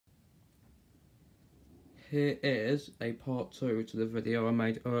Here is a part 2 to the video I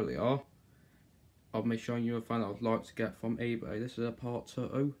made earlier of me showing you a fan I'd like to get from eBay. This is a part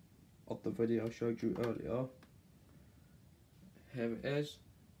 2 of the video I showed you earlier. Here it is.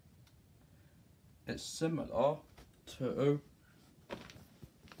 It's similar to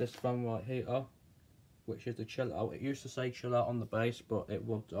this fan right here, which is the chill out. It used to say chill out on the base, but it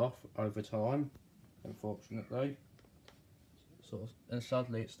rubbed off over time, unfortunately. And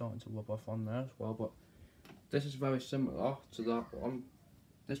sadly it's starting to rub off on there as well, but this is very similar to that one.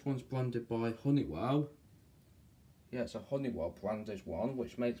 This one's branded by Honeywell. Yeah, it's a Honeywell branded one,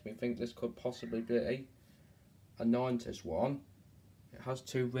 which makes me think this could possibly be a 90s one. It has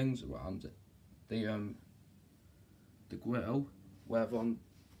 2 rings around it, the grill, where on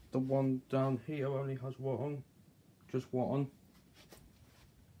the one down here only has one, just one.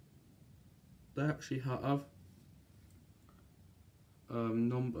 They actually have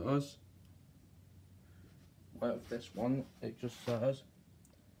numbers, where this one it just says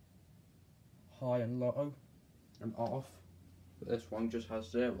high and low and off, but this one just has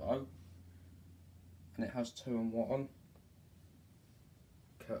 0 and it has 2 and 1.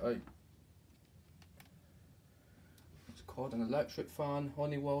 Okay, it's called an electric fan,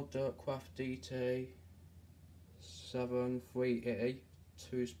 Honeywell Dirtcraft DT 73E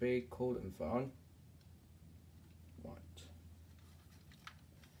 2-speed cooling fan. Right,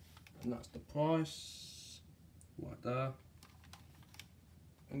 and that's the price right there.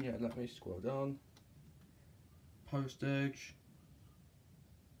 And yeah, let me scroll down. Postage,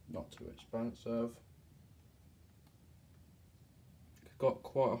 not too expensive. Got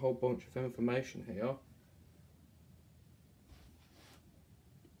quite a whole bunch of information here.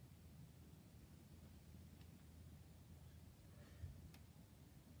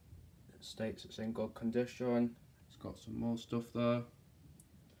 It states it's in good condition. It's got some more stuff there.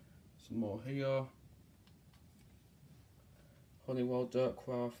 Some more here. Honeywell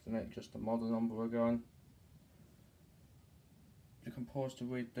Dirtcraft, and it's just the model number again. You can pause to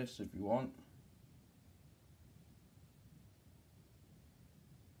read this if you want.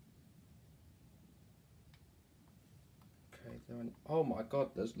 Okay, oh my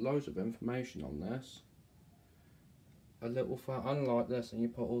god, there's loads of information on this. A little fan, unlike this, and you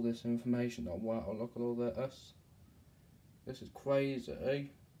put all this information on. Wow, look at all this. This is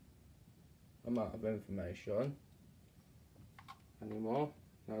crazy amount of information. Any more?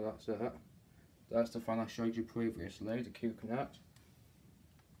 No, that's it. That's the fan I showed you previously, the Q-Connect,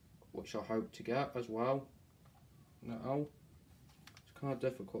 which I hope to get as well. Now, it's kind of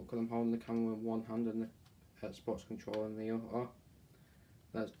difficult because I'm holding the camera in one hand and the Xbox controller in the other.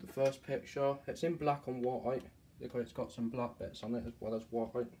 There's the first picture. It's in black and white because it's got some black bits on it as well as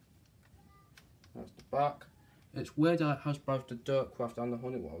white. That's the back. It's weird that it has both the Dirtcraft and the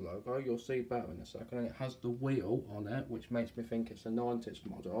Honeywell logo. You'll see better in a second. And it has the wheel on it, which makes me think it's a 90s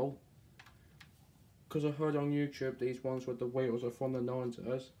model. Because I heard on YouTube these ones with the wheels are from the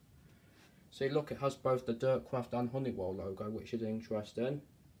 90s. See, look, it has both the Dirtcraft and Honeywell logo, which is interesting.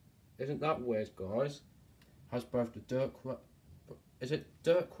 Isn't that weird, guys? Has both the Dirtcraft. Is it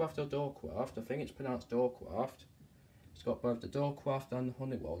Dirtcraft or Doorcraft? I think it's pronounced Doorcraft. It's got both the Doorcraft and the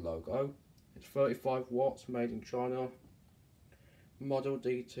Honeywell logo. It's 35 watts, made in China. Model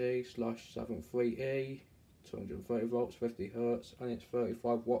DT/73E, 230 volts, 50 hertz, and it's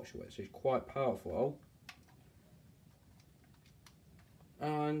 35 watts, which is quite powerful.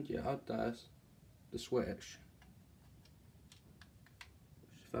 And yeah, there's the switch.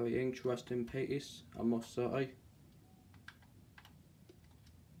 It's a very interesting piece, I must say.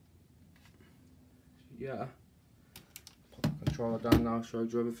 Yeah. Controller down now,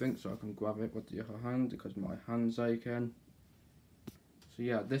 showed you everything, so I can grab it with the other hand because my hand's aching. So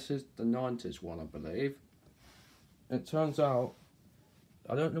yeah, this is the 90s one, I believe. It turns out,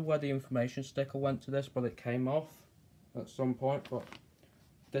 I don't know where the information sticker went to this, but it came off at some point, but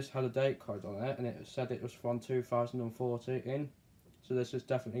this had a date code on it and it said it was from 2014, so this is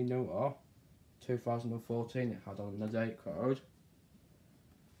definitely newer. 2014 it had on the date code.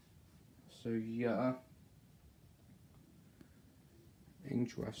 So yeah,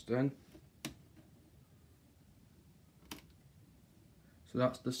 interesting. So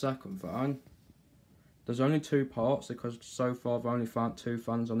that's the second fan. There's only 2 parts because so far I've only found 2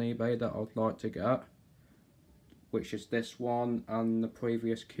 fans on eBay that I'd like to get, which is this one and the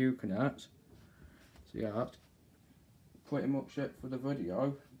previous Q-Connect. So yeah, that's pretty much it for the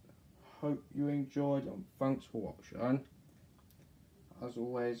video. Hope you enjoyed and thanks for watching. As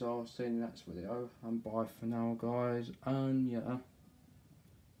always, I'll see you in the next video, and bye for now, guys, and yeah,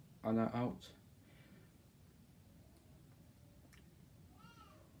 and out.